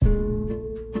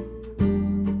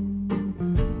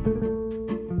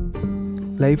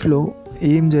లైఫ్లో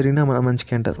ఏం జరిగినా మన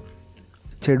మంచికే అంటారు.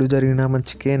 చెడు జరిగినా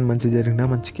మంచికే, మంచి జరిగినా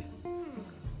మంచికే.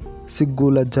 సిగ్గు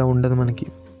లజ్జ ఉండదు మనకి.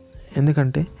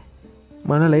 ఎందుకంటే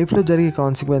మన లైఫ్లో జరిగే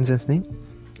కాన్సిక్వెన్సెస్ని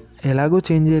ఎలాగో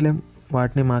చేంజ్ చేయలేం,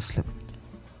 వాటిని మార్చలేం.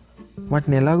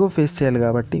 వాటిని ఎలాగో ఫేస్ చేయాలి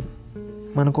కాబట్టి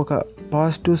మనకు ఒక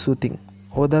పాజిటివ్ సూతింగ్,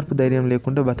 ఓదార్పు ధైర్యం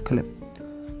లేకుండా బతకలేం.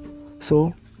 సో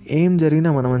ఏం జరిగినా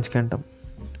మన మంచిగా అంటాం.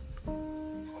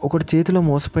 ఒకటి చేతిలో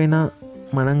మోసపోయినా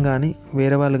మనం కానీ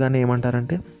వేరే వాళ్ళు కానీ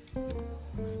ఏమంటారంటే,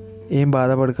 ఏం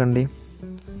బాధపడకండి,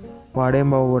 వాడేం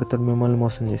బాగుపడతాడు మిమ్మల్ని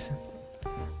మోసం చేసి,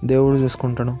 దేవుడు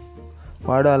చూసుకుంటాడు,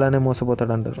 వాడు అలానే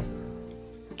మోసపోతాడు అంటారు.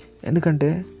 ఎందుకంటే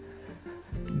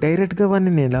డైరెక్ట్గా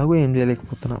వాడిని నేను ఎలాగో ఏం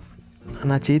చేయలేకపోతున్నా,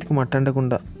 నా చేతికి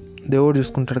మట్టంటకుండా దేవుడు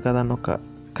చూసుకుంటాడు కదా అన్న ఒక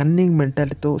కన్నింగ్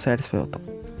మెంటాలిటీతో సాటిస్ఫై అవుతాం.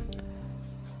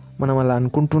 మనం అలా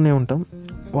అనుకుంటూనే ఉంటాం.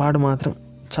 వాడు మాత్రం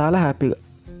చాలా హ్యాపీగా,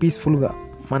 పీస్ఫుల్గా,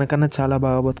 మనకన్నా చాలా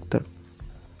బాగా బతుకుతాడు.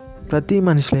 ప్రతి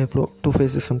మనిషి లైఫ్లో 2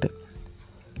 ఫేసెస్ ఉంటాయి,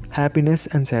 హ్యాపీనెస్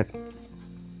అండ్ సాడ్.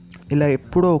 ఇలా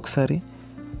ఎప్పుడో ఒకసారి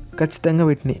ఖచ్చితంగా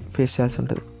వీటిని ఫేస్ చేయాల్సి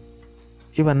ఉంటుంది.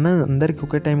 ఇవన్నీ అందరికీ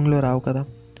ఒకే టైంలో రావు కదా.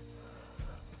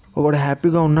 ఒకడు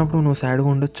హ్యాపీగా ఉన్నప్పుడు నువ్వు సాడ్గా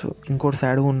ఉండొచ్చు, ఇంకోటి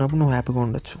సాడ్గా ఉన్నప్పుడు నువ్వు హ్యాపీగా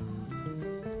ఉండొచ్చు.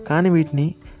 కానీ వీటిని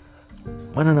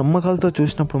మన నమ్మకాలతో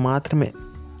చూసినప్పుడు మాత్రమే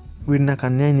వీడు నాకు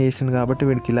అన్యాయం చేసిండు కాబట్టి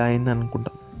వీడికి ఇలా అయింది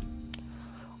అనుకుంటాం.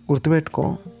 గుర్తుపెట్టుకో,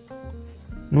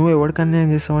 నువ్వు ఎవరికి అన్యాయం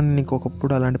చేసావని నీకు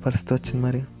ఒకప్పుడు అలాంటి పరిస్థితి వచ్చింది.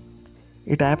 మరి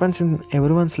it happens in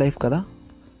everyone's life కదా.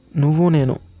 నువ్వు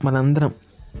నేను మనందరం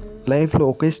లైఫ్లో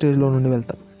ఒకే స్టేజ్లో నుండి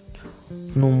వెళ్తాం.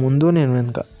 నువ్వు ముందు, నేను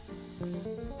వెనుక.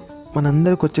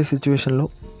 మనందరికి వచ్చే సిచ్యువేషన్లో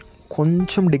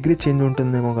కొంచెం డిగ్రీ చేంజ్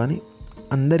ఉంటుందేమో కానీ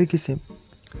అందరికీ సేమ్.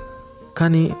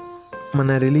 కానీ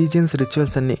మన రిలీజియన్స్,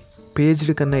 రిచువల్స్ అన్నీ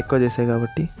పేజ్డ్ కన్నా ఎక్కువ చేసాయి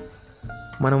కాబట్టి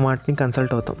మనం వాటిని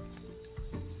కన్సల్ట్ అవుతాం.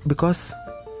 బికాస్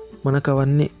మనకు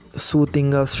అవన్నీ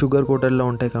సూతింగ్గా షుగర్ కోటెడ్లో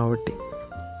ఉంటాయి కాబట్టి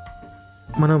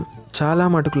మనం చాలా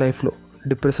మటుకు లైఫ్లో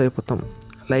డిప్రెస్ అయిపోతాం.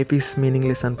 లైఫ్ ఈజ్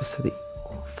మీనింగ్లెస్ అనిపిస్తుంది,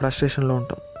 ఫ్రస్ట్రేషన్లో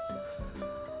ఉంటాం.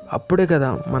 అప్పుడే కదా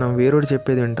మనం వేరేడు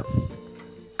చెప్పేది వింటాం.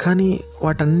 కానీ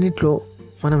వాటన్నిటిలో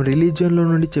మనం రిలీజియన్లో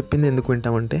నుండి చెప్పింది ఎందుకు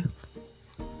వింటామంటే,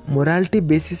 మొరాలిటీ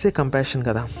బేసిసే కంపాషన్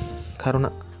కదా, కరుణ,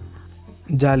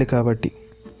 జాలి. కాబట్టి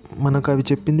మనకు అవి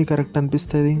చెప్పింది కరెక్ట్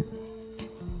అనిపిస్తుంది.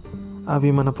 అవి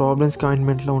మన ప్రాబ్లమ్స్కి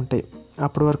ఆయింట్మెంట్లో ఉంటాయి,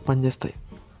 అప్పటి వరకు పనిచేస్తాయి.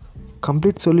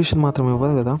 కంప్లీట్ సొల్యూషన్ మాత్రం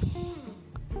ఇవ్వదు కదా.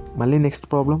 మళ్ళీ నెక్స్ట్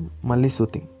ప్రాబ్లం, మళ్ళీ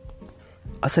సూతింగ్.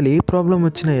 అసలు ఏ ప్రాబ్లం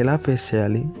వచ్చినా ఎలా ఫేస్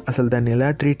చేయాలి, అసలు దాన్ని ఎలా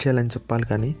ట్రీట్ చేయాలని చెప్పాలి.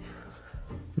 కానీ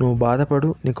నువ్వు బాధపడు,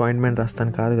 నీకు ఆయింట్మెంట్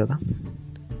రాస్తాను కాదు కదా.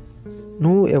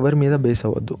 నువ్వు ఎవరి మీద బేస్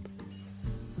అవ్వద్దు.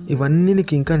 ఇవన్నీ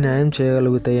నీకు ఇంకా న్యాయం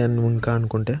చేయగలుగుతాయి అని నువ్వు ఇంకా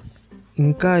అనుకుంటే,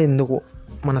 ఇంకా ఎందుకు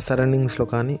మన సరౌండింగ్స్లో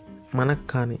కానీ మనకు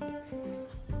కానీ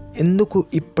ఎందుకు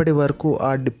ఇప్పటి వరకు ఆ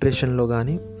డిప్రెషన్లో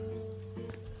కానీ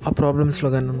ఆ ప్రాబ్లమ్స్లో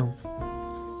కానీ ఉన్నావు?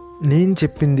 నేను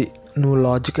చెప్పింది నువ్వు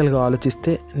లాజికల్గా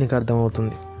ఆలోచిస్తే నీకు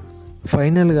అర్థమవుతుంది.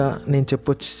 ఫైనల్గా నేను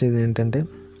చెప్పొచ్చేది ఏంటంటే,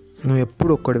 నువ్వు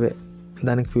ఎప్పుడు ఒక్కడివే,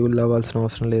 దానికి ఫ్యూల్ అవ్వాల్సిన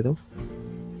అవసరం లేదు.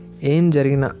 ఏం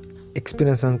జరిగినా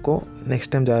ఎక్స్పీరియన్స్ అనుకో,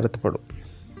 నెక్స్ట్ టైం జాగ్రత్త పడు.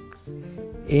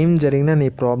 ఏం జరిగినా నీ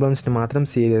ప్రాబ్లమ్స్ని మాత్రం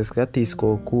సీరియస్గా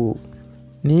తీసుకోకు.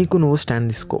 నీకు నువ్వు స్టాండ్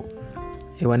తీసుకో.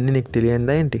 ఇవన్నీ నీకు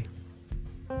తెలియందా ఏంటి?